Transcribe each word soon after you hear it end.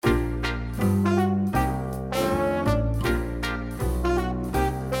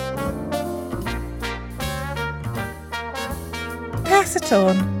it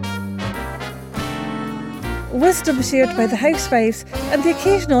on. Wisdom shared by the housewives and the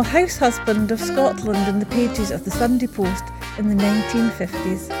occasional house husband of Scotland in the pages of the Sunday Post in the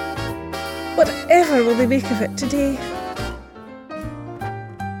 1950s. Whatever will they make of it today?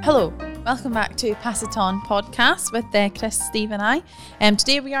 Hello, welcome back to Pass It On podcast with Chris, Steve and I.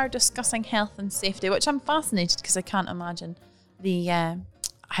 Today we are discussing health and safety, which I'm fascinated because I can't imagine the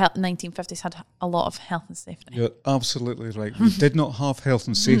 1950s had a lot of health and safety. You're absolutely right. We did not have health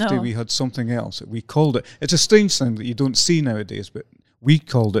and safety. No. We had something else. We called it, it's a strange thing that you don't see nowadays, but we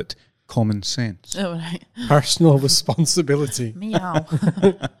called it common sense. Oh, right. Personal responsibility. Meow.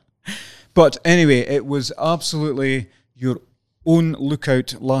 But anyway, it was absolutely your own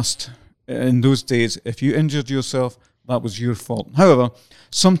lookout in those days. If you injured yourself, that was your fault. However,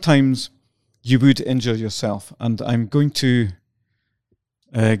 sometimes you would injure yourself, and I'm going to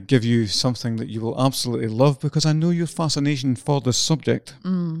give you something that you will absolutely love because I know your fascination for this subject.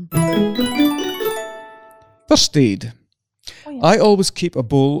 First aid. Oh, yeah. I always keep a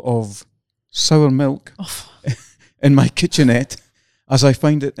bowl of sour milk in my kitchenette as I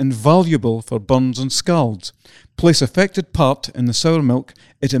find it invaluable for burns and scalds. Place affected part in the sour milk,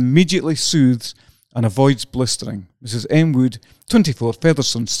 it immediately soothes and avoids blistering. Mrs. M. Wood, 24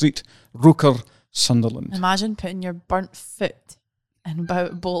 Featherstone Street, Roker, Sunderland. Imagine putting your burnt foot in a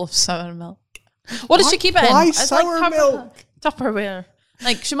bowl of sour milk. What does she keep it in? Why It's sour milk? Tupperware.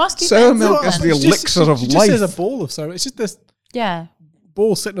 Like, she must keep Sour it in milk is something. the elixir of It just life. says a bowl of sour. It's just this Yeah.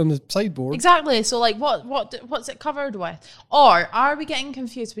 bowl sitting on the sideboard. Exactly. So, like, what's it covered with? Or are we getting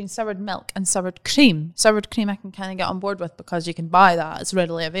confused between soured milk and soured cream? Soured cream I can kind of get on board with because you can buy that. It's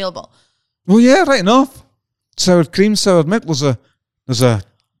readily available. Well, yeah, right enough. Sour cream, sour milk. There's a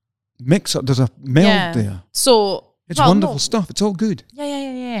mix. There's a meld there. So It's wonderful stuff. It's all good.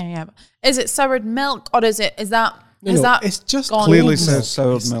 Yeah. Is it soured milk or is that No, it's just gone Clearly old? says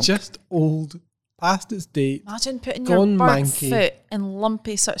soured It's milk. just old, past its date. Imagine putting gone your burnt manky. foot in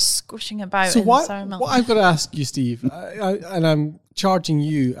lumpy, sort of squishing about So in sour milk. what I've got to ask you, Steve, and I'm charging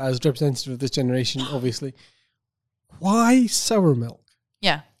you as representative of this generation, obviously. Why sour milk?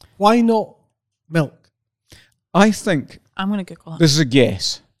 Yeah, Why not milk? I think, I'm going to Google it. this is a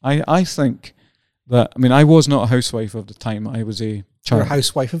guess, I think that, I was not a housewife of the time. I was a You're a child.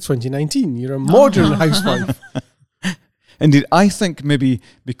 housewife of 2019. You're a modern housewife. Indeed, I think maybe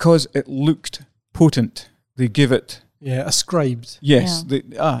because it looked potent, they give it, Yeah, ascribed. yes,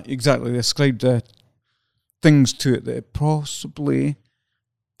 exactly, they ascribed things to it that it possibly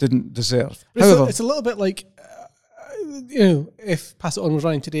didn't deserve. But However, it's a little bit like, if Pass It On was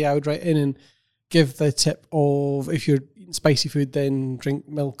running today, I would write in and give the tip of if you're eating spicy food, then drink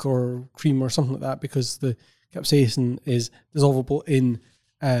milk or cream or something like that because the capsaicin is dissolvable in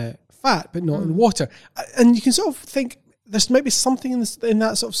fat but not in water. And you can sort of think there's maybe something in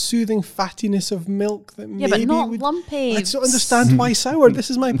that sort of soothing fattiness of milk that Yeah, maybe but not would, lumpy. I don't understand why sour. This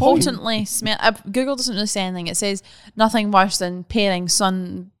is my point. Potently smell. Google doesn't really say anything. It says nothing worse than pairing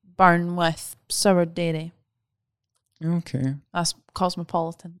sunburn with sour dairy. okay. That's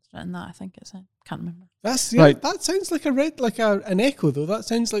Cosmopolitan written that. I think it's it. Can't remember. That's Right. That sounds like an echo though. That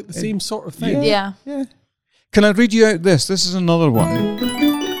sounds like the same sort of thing. Yeah. Can I read you out this? This is another one.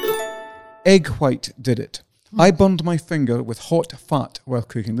 Egg white did it. I burned my finger with hot fat while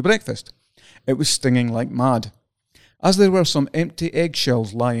cooking the breakfast. It was stinging like mad. As there were some empty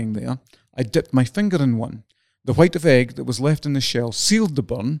eggshells lying there, I dipped my finger in one. The white of egg that was left in the shell sealed the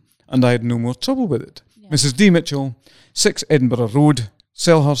burn, and I had no more trouble with it. Yeah. Mrs. D. Mitchell, 6 Edinburgh Road,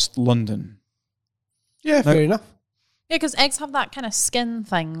 Selhurst, London. Yeah, fair enough. Yeah, because eggs have that kind of skin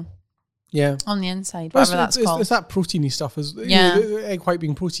thing Yeah. on the inside, Well, whatever that's called. it's that proteiny stuff. Yeah. The egg white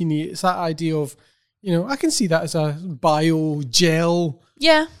being proteiny. It's that idea of, I can see that as a bio gel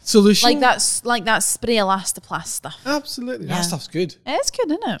Yeah, solution. like that spray Elastoplast stuff. Absolutely. Yeah. That stuff's good. It's good,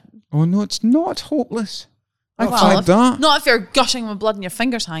 isn't it? Oh, no, it's not hopeless. I've Well, tried if- that. Not if you're gushing with blood and your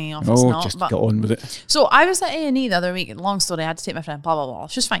fingers hanging off. It's Oh, not. just But get on with it. so I was at A&E the other week. Long story. I had to take my friend. Blah blah blah.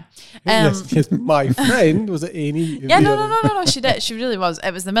 She was fine. Yes, my friend was at A&E. Yeah, no. She did. She really was.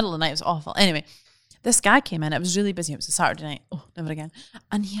 It was the middle of the night. It was awful. Anyway, this guy came in. It was really busy. It was a Saturday night. Oh, never again.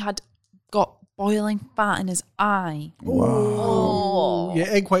 And he had got boiling fat in his eye. Wow. Oh. Yeah,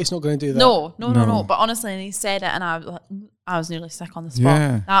 egg white's not going to do that. No. But honestly, and he said it, and I was nearly sick on the spot.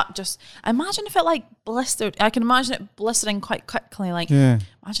 Yeah. That just imagine if it like blistered. I can imagine it blistering quite quickly. Like Yeah.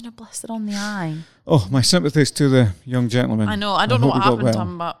 imagine it blistered on the eye. Oh, my sympathies to the young gentleman. I know. I don't know hope what he got happened to well.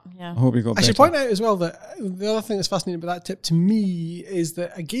 him, but yeah. I hope he got I should better. point out as well that the other thing that's fascinating about that tip to me is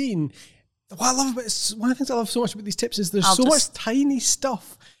that, again, what I love about one of the things I love so much about these tips is there's so much tiny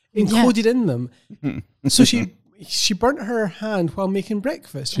stuff encoded in them. So she burnt her hand while making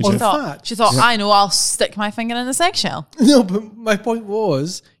breakfast She on did. fat. She thought, I know, I'll stick my finger in the seashell. No, but my point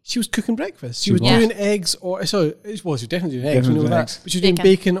was she was cooking breakfast. She She was was. doing eggs or sorry, she was definitely doing eggs. We know Definitely that. eggs. But she was doing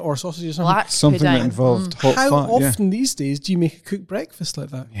Bacon. bacon or sausage or something. Black Something that pudding. involved hot How fat. often these days do you make a cooked breakfast like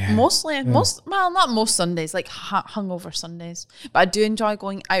that? Yeah. Mostly, well, not most Sundays, like hungover Sundays. But I do enjoy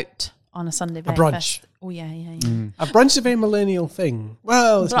going out on a Sunday A breakfast. brunch. Oh, yeah. A brunch is a very millennial thing.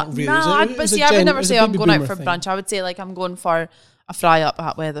 Well, it's not really. No, but see, I would never say I'm going out for brunch. I would say like I'm going for a fry up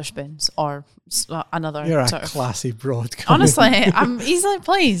at Weatherspoons or another You're sort a of. classy broad. Honestly, I'm easily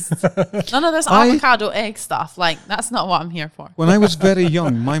pleased. None of this avocado egg stuff. Like, that's not what I'm here for. When I was very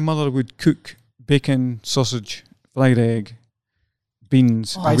young, my mother would cook bacon, sausage, fried egg,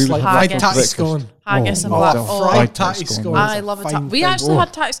 beans. Oh, and we would like have haggis. that for tatty breakfast. scone. Haggis and oh, black. oh, Oh, fried fried tatty scone. scone. I love a Fine We thing. actually Oh.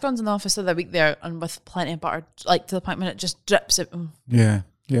 had tax scones in the office the other week there, and with plenty of butter, like to the point when it just drips. It. Yeah.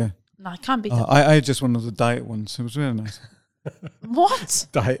 No, I can't beat it. I had just one of the diet ones. It was really nice. What?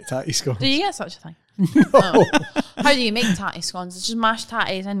 Diet tatty scone. Do you get such a thing? No. How do you make tatty scones? It's just mashed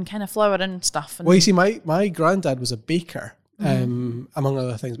tatties and kind of flour and stuff. And Well, you see, my granddad was a baker, among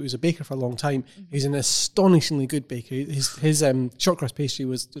other things, but he was a baker for a long time. He's an astonishingly good baker. His short crust pastry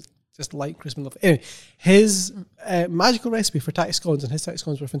was just light, crisp and lovely. Anyway, his magical recipe for tatty scones, and his tatty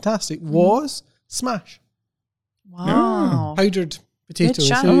scones were fantastic, was smash. wow. Powdered potatoes.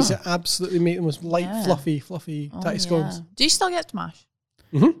 shout. So he used to absolutely make the most light, Yeah. fluffy Oh, tatty yeah. scones. Do you still get smash?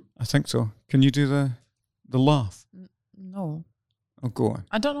 I think so. Can you do the laugh? No, Oh, go on.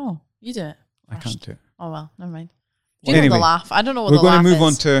 I don't know. You do it. I first. can't do it. Oh well, never mind. Do you know Anyway, the laugh? I don't know what We're the going laugh to move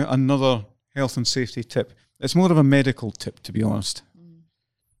on is. to another health and safety tip. It's more of a medical tip, to be honest.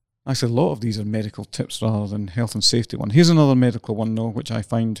 Actually, a lot of these are medical tips rather than health and safety one. Here's another medical one, though, which I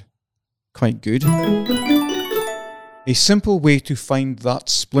find quite good. A simple way to find that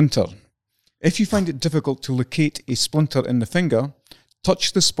splinter. If you find it difficult to locate a splinter in the finger,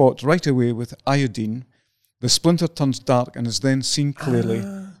 touch the spot right away with iodine. The splinter turns dark and is then seen clearly,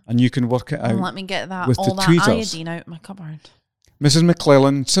 and you can work it Oh, out. let me get that with all the that tweezers. iodine out of my cupboard. Mrs.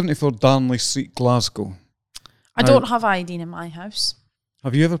 McClellan, 74 Darnley Street, Glasgow. I Now- don't have iodine in my house.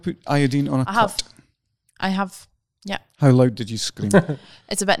 Have you ever put iodine on a I cut? I have. Yeah, How loud did you scream?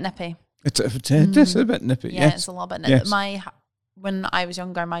 it's a bit nippy. It's a bit nippy, Yeah, yes. it's a little bit nippy. Yes. When I was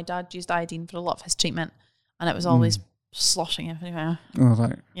younger, my dad used iodine for a lot of his treatment, and it was always sloshing everywhere. Oh,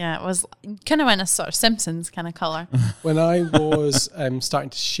 right. Yeah, it was kind of in a sort of Simpsons kind of colour. When I was starting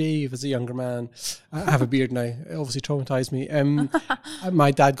to shave as a younger man, I have a beard now. It obviously traumatized me.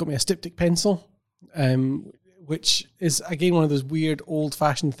 My dad got me a styptic pencil, which is again one of those weird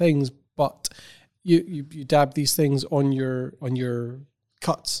old-fashioned things. But you dab these things on your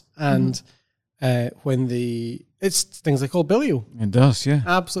cuts, and when it's things like olbilio, It does, yeah.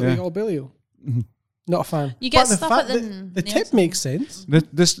 absolutely Yeah. olbilio. Mhm. Not a fan. You get But the stuff fact at the that the nails tip makes sense.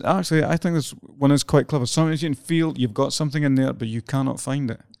 This actually, I think this one is quite clever. Sometimes you can feel you've got something in there, but you cannot find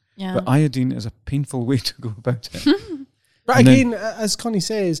it. Yeah. But iodine is a painful way to go about it. But And again, as Connie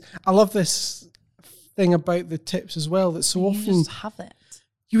says, I love this thing about the tips as well. That so you often just have it.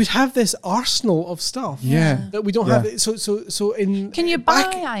 you would have this arsenal of stuff Yeah. that we don't Yeah. have. It. So in Can you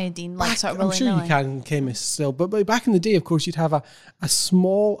back- buy iodine like sort of I'm sure you willy-nilly? can in chemists still, but back in the day, of course, you'd have a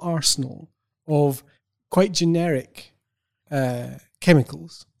small arsenal of quite generic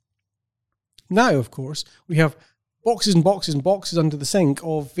chemicals. Now, of course, we have boxes and boxes and boxes under the sink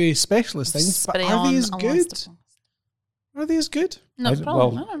of various specialist things. But Spray are they on as a good? list of- Are they as good? No, I-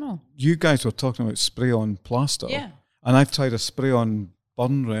 probably. well, I don't know. You guys were talking about spray on plaster. Yeah. And I've tried a spray on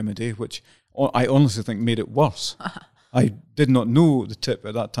burn remedy, which I honestly think made it worse. I did not know the tip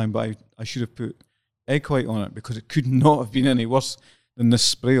at that time, but I should have put egg white on it because it could not have been any worse than this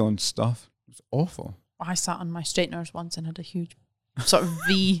spray on stuff. It was awful. I sat on my straighteners once and had a huge sort of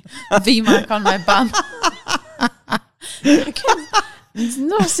V mark on my bum.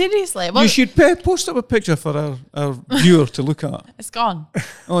 No, seriously. Well, You should post up a picture for our viewer to look at. it's gone.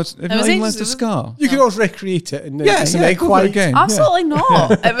 Oh, have you was not even left ages a ago. scar? You can always recreate it and then Yeah, just an yeah, egg go for it white. again. Absolutely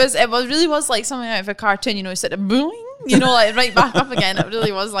not. It really was like something out of a cartoon, you know, instead of boing, you know, like right back up again. It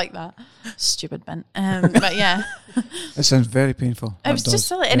really was like that. Stupid bin. But yeah, It sounds very painful. it was just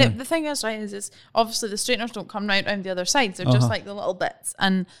silly. And Yeah. the thing is, right, is obviously the straighteners don't come right round the other sides. They're Uh-huh. just like the little bits.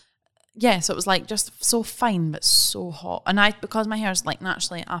 And yeah, so it was like just so fine, but so hot. And because my hair is like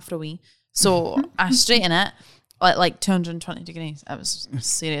naturally afro-y, so I straighten it like 220 degrees. It was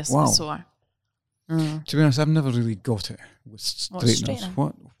seriously Wow. sore. To be honest, I've never really got it with straighteners. straightening?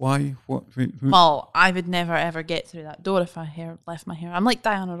 What? Why? What? Who? Well, I would never ever get through that door if I left my hair. I'm like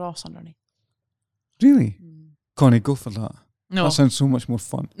Diana Ross underneath. Really? Connie, go for that. No. That sounds so much more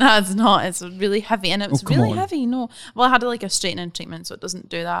fun. No, it's not. It's really heavy. And it's come really on. heavy. No. Well, I had like a straightening treatment, so it doesn't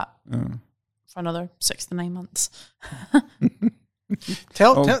do that Oh. for another 6 to 9 months.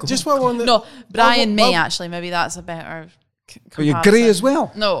 Tell God. just while we're on the No, Brian May, well- actually. Maybe that's a better But you're comparison. grey as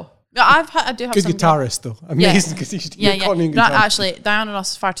well. No. No, I do have good some guitarist though. Amazing because he's Yeah, Conning yeah. guitar. Actually, Diana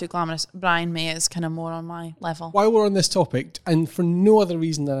Ross is far too glamorous. Brian May is kind of more on my level. While we're on this topic, and for no other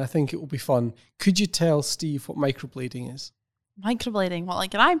reason than I think it will be fun, could you tell Steve what microblading is? Microblading, what,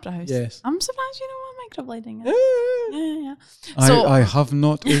 like your eyebrows? Yes. I'm surprised you know what microblading is. Yeah. So I have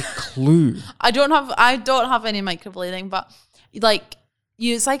not a clue. I don't have any microblading, but like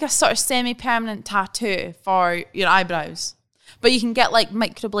it's like a sort of semi-permanent tattoo for your eyebrows. But you can get like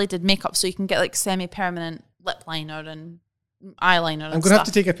microbladed makeup, so you can get like semi-permanent lip liner and eyeliner. And I'm going to have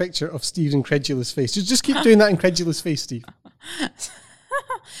to take a picture of Steve's incredulous face. Just keep doing that incredulous face, Steve.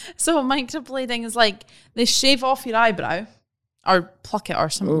 So microblading is like they shave off your eyebrow or pluck it or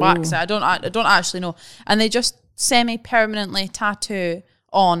some wax it. I don't actually know, and they just semi-permanently tattoo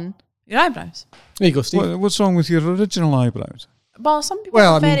on your eyebrows. There you go, Steve. What's wrong with your original eyebrows? Well, some people.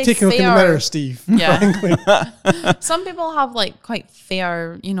 Well, I have mean, very take a look in the fair- mirror, Steve. Yeah. frankly. Some people have like quite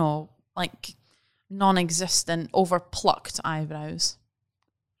fair, like non-existent, over-plucked eyebrows.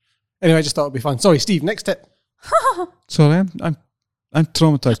 Anyway, I just thought it'd be fun. Sorry, Steve. Next tip. Sorry, I'm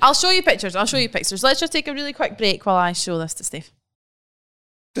traumatized. I'll show you pictures. Let's just take a really quick break while I show this to Steve.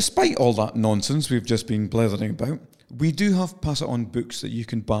 Despite all that nonsense we've just been blethering about, we do have Pass It On books that you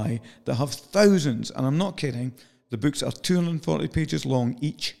can buy that have thousands, and I'm not kidding, the books are 240 pages long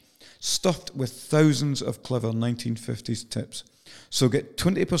each, stuffed with thousands of clever 1950s tips. So get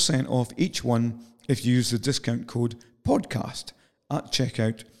 20% off each one if you use the discount code PODCAST at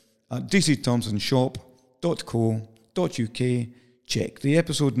checkout at dcthomsonshop.co.uk. Check the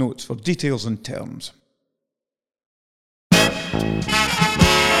episode notes for details and terms.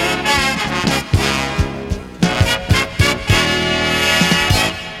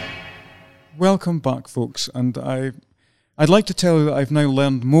 Welcome back, folks, and I'd like to tell you that I've now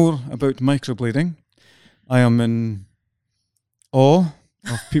learned more about microblading. I am in awe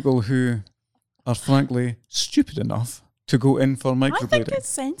of people who are frankly stupid enough to go in for I think microblading. it's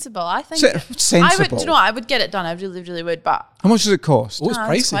sensible. I think Sensible. I would. Do you know what? I would get it done. I really, really would. But How much does it cost? Oh, it's it's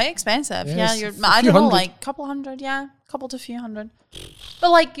pricey. quite expensive. Yeah, Yeah, it's you're. a I few don't know, hundred. like a couple hundred. Yeah, couple to few hundred.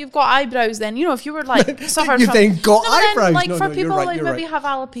 But like you've got eyebrows, then if you were like suffering You've from then got but then, eyebrows. like No, for no, people you're right, like you're maybe right. have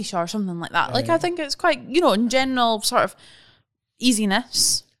alopecia or something like that. Like Yeah. I think it's quite in general sort of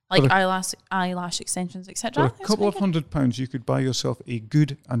easiness, like For eyelash extensions, For etc. a couple of £100, you could buy yourself a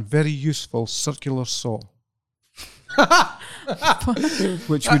good and very useful circular saw.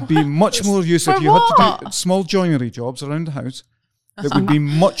 Which would be much more useful For if you had to do what? small joinery jobs around the house. It would be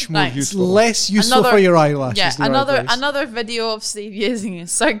much more Right. It's useful. less useful Another- for your eyelashes. Yeah, than your eyebrows. another video of Steve using a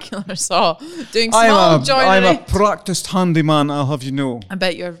circular saw, doing I'm small a joinery. practiced handyman, I'll have you know. I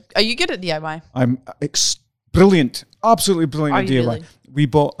bet are you good at DIY? I'm brilliant, absolutely brilliant Are at you DIY. really? We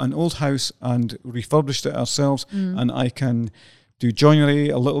bought an old house and refurbished it ourselves, and I can do joinery,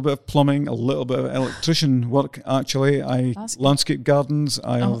 a little bit of plumbing, a little bit of electrician work. Actually, I That's good. landscape gardens.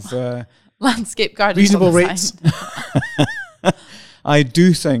 I have Landscape gardens. Reasonable on the rates. side. I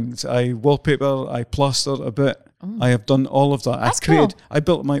do things. I wallpaper. I plaster a bit. I have done all of that. That's cool. I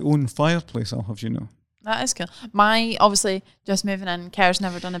built my own fireplace. I'll have you know. That is cool. My obviously just moving in. Kerr's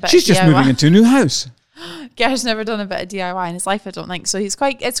never done a bit. She's of just DIY. moving into a new house. Kerr's never done a bit of DIY in his life, I don't think. So it's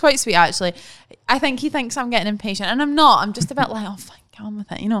quite sweet actually. I think he thinks I'm getting impatient, and I'm not. I'm just a bit like, oh, fine, get on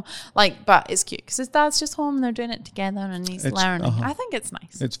with it, But it's cute because his dad's just home and they're doing it together, and he's It's- learning. I think it's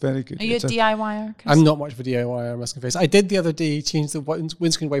nice. It's very good. Are you a It's DIYer? Chris? I'm not much of a DIYer, I must confess. I did the other day change the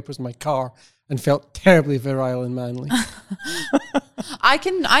windscreen wipers in my car and felt terribly virile and manly. I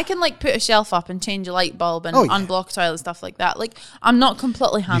can like put a shelf up and change a light bulb and Oh, yeah. unblock a toilet, stuff like that. Like I'm not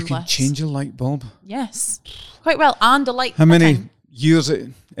completely you handless. can change a light bulb. Yes, quite well. And a light. How many fitting. years at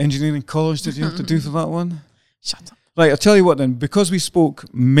engineering college did you have to do for that one? Shut up. Right, I'll tell you what then. Because we spoke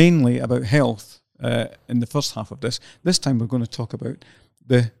mainly about health in the first half of this time we're going to talk about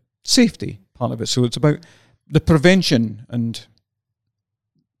the safety part of it. So it's about the prevention and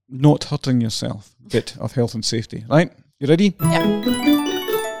not hurting yourself bit of health and safety. Right? You ready? Yeah.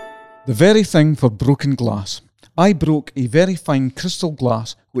 The very thing for broken glass. I broke a very fine crystal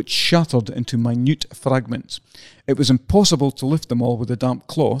glass which shattered into minute fragments. It was impossible to lift them all with a damp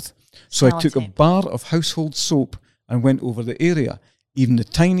cloth, so I took a Sellotape. bar of household soap and went over the area. Even the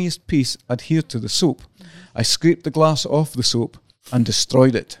tiniest piece adhered to the soap. I scraped the glass off the soap and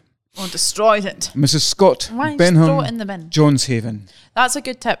destroyed it. Or destroyed it. Mrs. Scott, Why just throw it in Benham, the bin? Johnshaven. That's a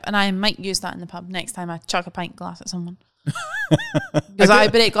good tip, and I might use that in the pub next time I chuck a pint glass at someone. Because I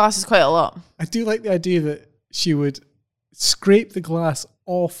break glasses quite a lot. I do like the idea that she would scrape the glass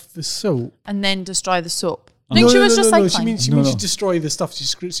off the soap. And then destroy the soap. I think she was just like She means No. she'd destroy the stuff she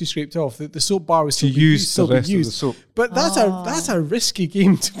scraped off. The soap bar was She still used still the rest used. of the soap. But that's a risky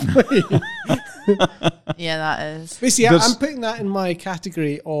game to play. Yeah, that is. But see, There's- I'm putting that in my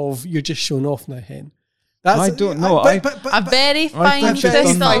category of you're just showing off now, Hen. That's, I don't know. A very fine think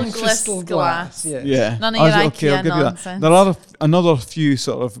she's done crystal that. glass. Yeah. Yeah. None of your I'll IKEA give you that. nonsense. There are another few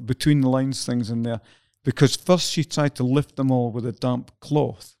sort of between the lines things in there, because first she tried to lift them all with a damp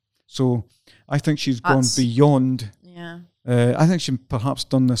cloth. So I think she's gone That's- beyond. Yeah. I think she perhaps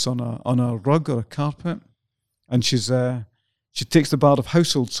done this on a rug or a carpet, and she takes the bar of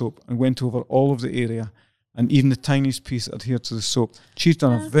household soap and went over all of the area, and even the tiniest piece adhered to the soap. She's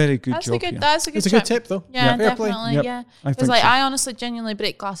done a very good That's job a good. here. That's a good. It's a good tip, though. Yeah, Fair play. definitely. Yep. Yeah, I because think like so. I honestly genuinely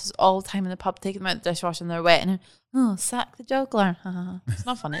break glasses all the time in the pub, take them out of the dishwasher and they're wet, and sack the juggler. It's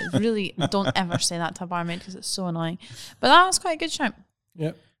not funny. It's really don't ever say that to a barmaid because it's so annoying. But that was quite a good shout.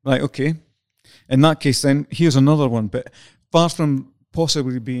 Yep. Right, okay. In that case, then, here's another one. But far from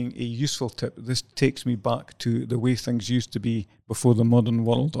possibly being a useful tip, this takes me back to the way things used to be before the modern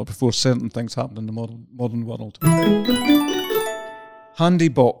world, or before certain things happened in the modern world. Handy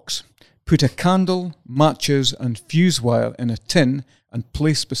box. Put a candle, matches, and fuse wire in a tin and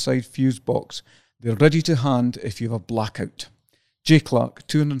place beside fuse box. They're ready to hand if you have a blackout. J. Clark,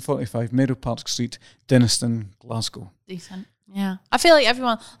 245 Meadow Park Street, Denniston, Glasgow. Decent. Yeah. I feel like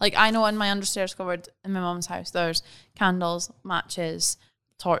everyone, like I know in my understairs cupboard in my mum's house, there's candles, matches,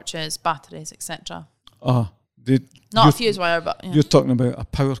 torches, batteries, etc. Not Not a fuse wire, but yeah. You're talking about a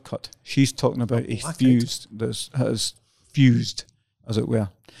power cut. She's talking about a blackout. fuse that has fused, as it were.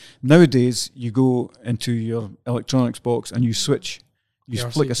 Nowadays, you go into your electronics box and you switch. You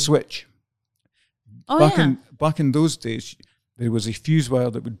PRC flick a thing. switch. Oh, Back in those days, there was a fuse wire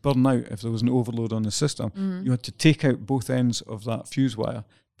that would burn out if there was an overload on the system. Mm-hmm. You had to take out both ends of that fuse wire,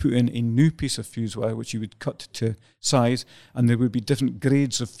 put in a new piece of fuse wire, which you would cut to size, and there would be different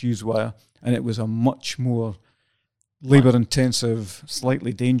grades of fuse wire, and it was a much more labour-intensive,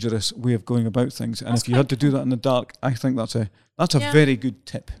 slightly dangerous way of going about things. And That's if you had to do that in the dark, I think that's a Yeah. very good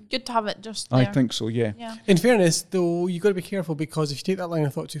tip. Good to have it just there. I think so, yeah. Yeah. In fairness, though, you got to be careful because if you take that line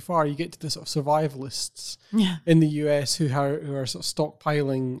of thought too far, you get to the sort of survivalists Yeah. in the US who are sort of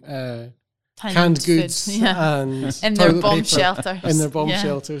stockpiling Tiny canned food. goods Yeah. and In their toilet bomb paper shelters. in their bomb Yeah.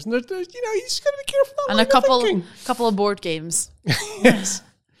 shelters. And they're, you just got to be careful. And a couple of board games. Yes.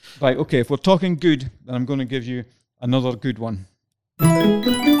 Right, okay, if we're talking good, then I'm going to give you another good one.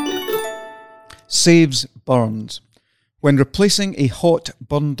 Saves burns. When replacing a hot,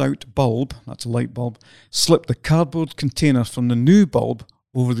 burned-out bulb, that's a light bulb, slip the cardboard container from the new bulb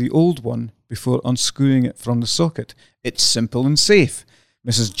over the old one before unscrewing it from the socket. It's simple and safe.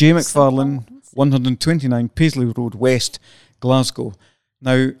 Mrs. J. McFarlane, 129 Paisley Road West, Glasgow.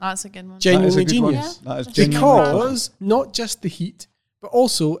 Now, That's a good one. Genuinely that is a good one. genius. That is genuinely clever. Because not just the heat, but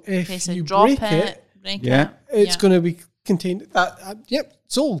also if Okay, so you drop break it, break Yeah. it. it's going to be contained. Yep,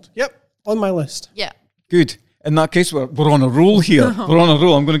 sold. Yep, on my list. Yeah. Good. In that case, we're on a roll here. We're on a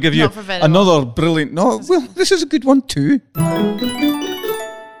roll. I'm going to give you Not for very another brilliant... No, well, this is a good one too.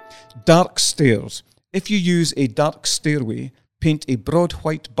 Dark stairs. If you use a dark stairway, paint a broad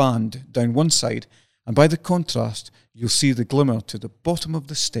white band down one side, and by the contrast, you'll see the glimmer to the bottom of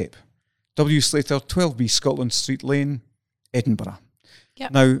the step. W. Slater, 12B Scotland Street Lane, Edinburgh.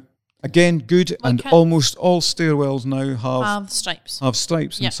 Yep. Now, again, good, What and kind- almost all stairwells now have Stripes.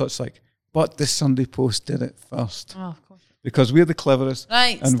 stripes Yep. and such like. But the Sunday Post did it first. Oh, of course. Because we're the cleverest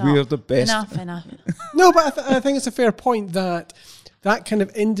Right. and stop. we're the best. Enough. No, but I think it's a fair point that kind of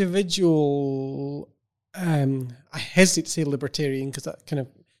individual, I hesitate to say libertarian because that kind of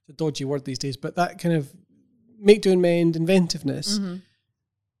is a dodgy word these days, but that kind of make do and mend inventiveness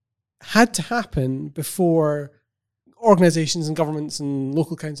had to happen before organisations and governments and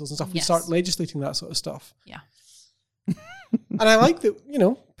local councils and stuff would Yes. start legislating that sort of stuff. Yeah. And I like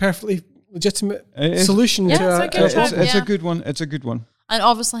that, perfectly legitimate It is. solution Yeah, to it's a a good It's, tip. it's Yeah. a good one. It's a good one. And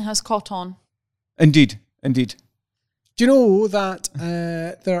obviously has caught on. Indeed. Do you know that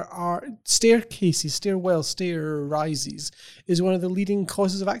there are stairwell, stair rises is one of the leading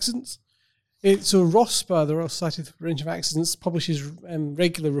causes of accidents? So ROSPA, the Royal Society for Prevention of Accidents, publishes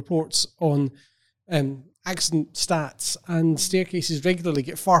regular reports on accident stats, and staircases regularly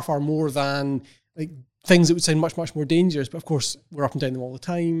get far, far more than like things that would sound much, much more dangerous. But of course, we're up and down them all the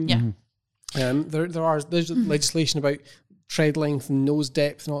time. Yeah. There's legislation about tread length and nose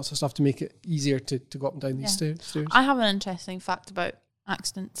depth and all that sort of stuff to make it easier to go up and down these stairs. I have an interesting fact about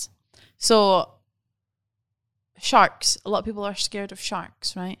accidents. So, sharks. A lot of people are scared of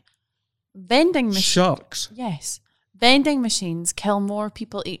sharks, right? Vending machines. Sharks. Yes. Vending machines kill more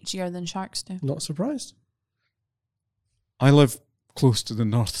people each year than sharks do. Not surprised. I live close to the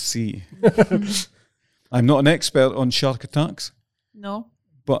North Sea. I'm not an expert on shark attacks, No.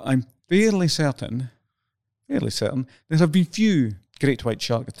 but I'm fairly certain there have been few great white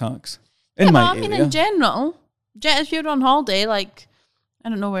shark attacks in my area. in general, if you're on holiday, like, I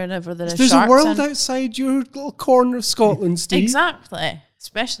don't know, wherever there is There's sharks. a world outside your little corner of Scotland, Steve. Exactly.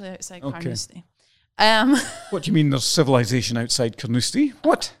 Especially outside Okay. Carnoustie. What do you mean there's civilization outside Carnoustie?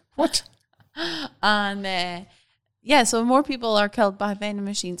 What? And so more people are killed by vending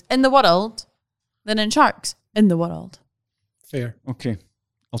machines in the world than in sharks in the world. Fair. Okay.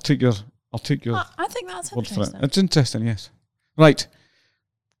 I'll take your I think that's word for it. interesting. It's interesting, yes. Right.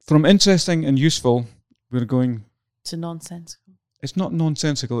 From interesting and useful, we're going... To nonsense. It's not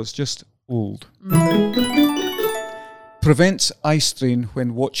nonsensical, it's just old. Prevents eye strain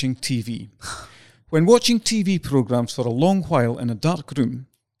when watching TV. When watching TV programmes for a long while in a dark room,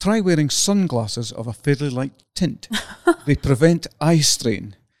 try wearing sunglasses of a fairly light tint. They prevent eye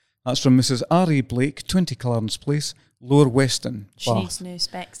strain. That's from Mrs. R.A. Blake, 20 Clarence Place, Lower Weston, She Bath. needs new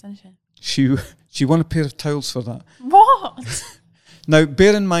specs, doesn't she? She won a pair of towels for that. What? Now,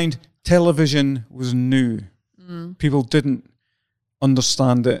 bear in mind, television was new. People didn't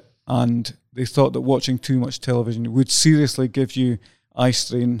understand it, and they thought that watching too much television would seriously give you eye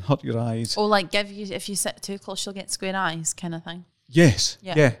strain, hurt your eyes. Or like if you sit too close, you'll get square eyes kind of thing. Yes,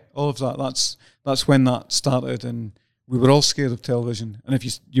 Yeah. yeah, all of that. That's when that started, and we were all scared of television. And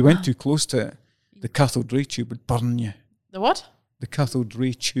if you went too close to it, the cathode ray tube would burn you. The what? The cathode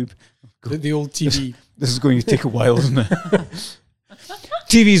ray tube. The old TV. This is going to take a while, isn't it?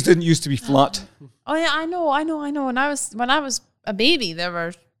 TVs didn't used to be flat. Oh yeah, I know. When I was a baby, there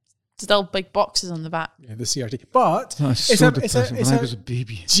were still big boxes on the back. Yeah, the CRT. But That's it's so a depressing. When I was a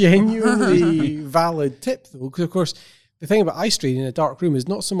baby. genuinely valid tip, though, because of course the thing about eye strain in a dark room is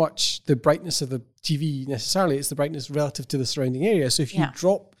not so much the brightness of the TV necessarily; it's the brightness relative to the surrounding area. So if you Yeah.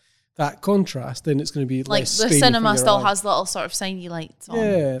 drop that contrast, then it's going to be Like less the strainy cinema for your still eye. has little sort of shiny lights on.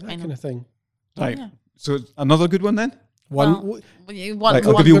 Yeah, that kind of thing. Right. Yeah. So another good one then? One. Well, you Right, want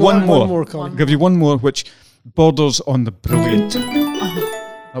I'll one give you more. one more. One more, Colin. I'll give you one more, which borders on the brilliant.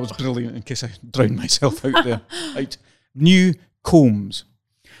 That was brilliant in case I drowned myself out there. Right. New combs.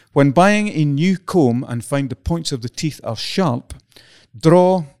 When buying a new comb and find the points of the teeth are sharp,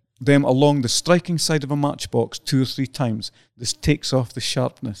 draw them along the striking side of a matchbox 2 or 3 times. This takes off the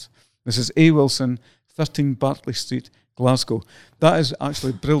sharpness. This is A. Wilson, 13 Barclay Street, Glasgow. That is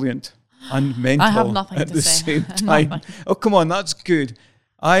actually brilliant and mental I have nothing at to the say. same time. Nothing. Oh, come on, that's good.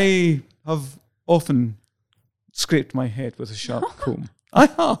 I have often scraped my head with a sharp comb. I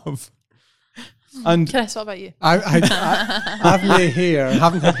have. And Chris, what about you? I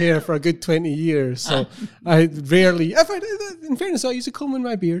haven't had hair for a good 20 years, so I rarely. In fairness, I use a comb in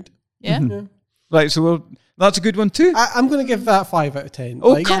my beard. Yeah. right, so that's a good one too. I'm going to give that 5 out of 10.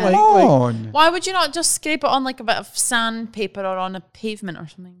 Oh, come on. Why would you not just scrape it on like a bit of sandpaper or on a pavement or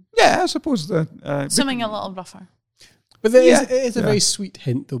something? Yeah, I suppose that. Something a little rougher. But there Yeah. it is a Yeah. very sweet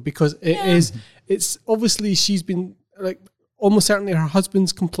hint, though, because it's obviously she's been like almost certainly her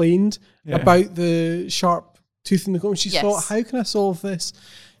husband's complained about the sharp tooth in the comb. She's Yes. thought, how can I solve this?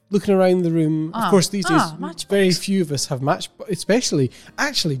 Looking around the room, of course, these days, Matchbox. very few of us have especially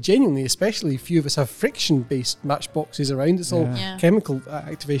few of us have friction-based matchboxes around. It's all Yeah. chemical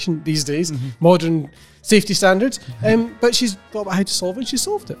activation these days, modern safety standards. But she's thought about how to solve it, and she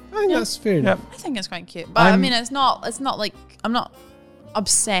solved it. I think that's fair enough. I think it's quite cute. But I mean, it's not like, I'm not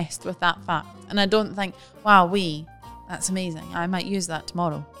obsessed with that fact. And I don't think, wow, that's amazing. I might use that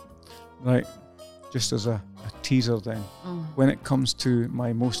tomorrow. Right. Just as a teaser then, when it comes to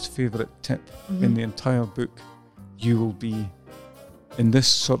my most favourite tip in the entire book, you will be, in this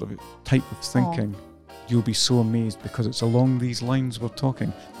sort of type of thinking, you'll be so amazed because it's along these lines we're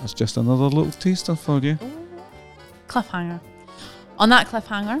talking. That's just another little taster for you. Cliffhanger. On that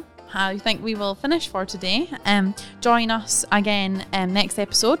cliffhanger, I think we will finish for today. Join us again next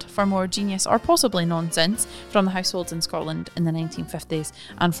episode for more genius or possibly nonsense from the households in Scotland in the 1950s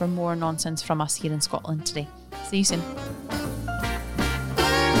and for more nonsense from us here in Scotland today. See you soon.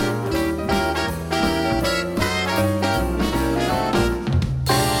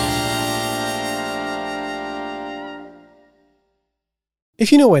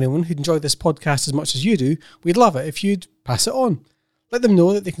 If you know anyone who'd enjoy this podcast as much as you do, we'd love it if you'd pass it on. Let them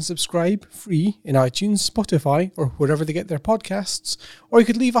know that they can subscribe free in iTunes, Spotify, or wherever they get their podcasts, or you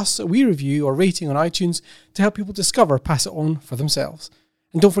could leave us a wee review or rating on iTunes to help people discover Pass It On for themselves.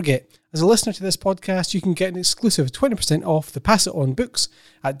 And don't forget, as a listener to this podcast, you can get an exclusive 20% off the Pass It On books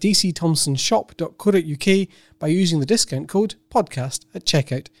at dcthomsonshop.co.uk by using the discount code podcast at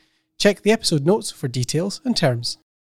checkout. Check the episode notes for details and terms.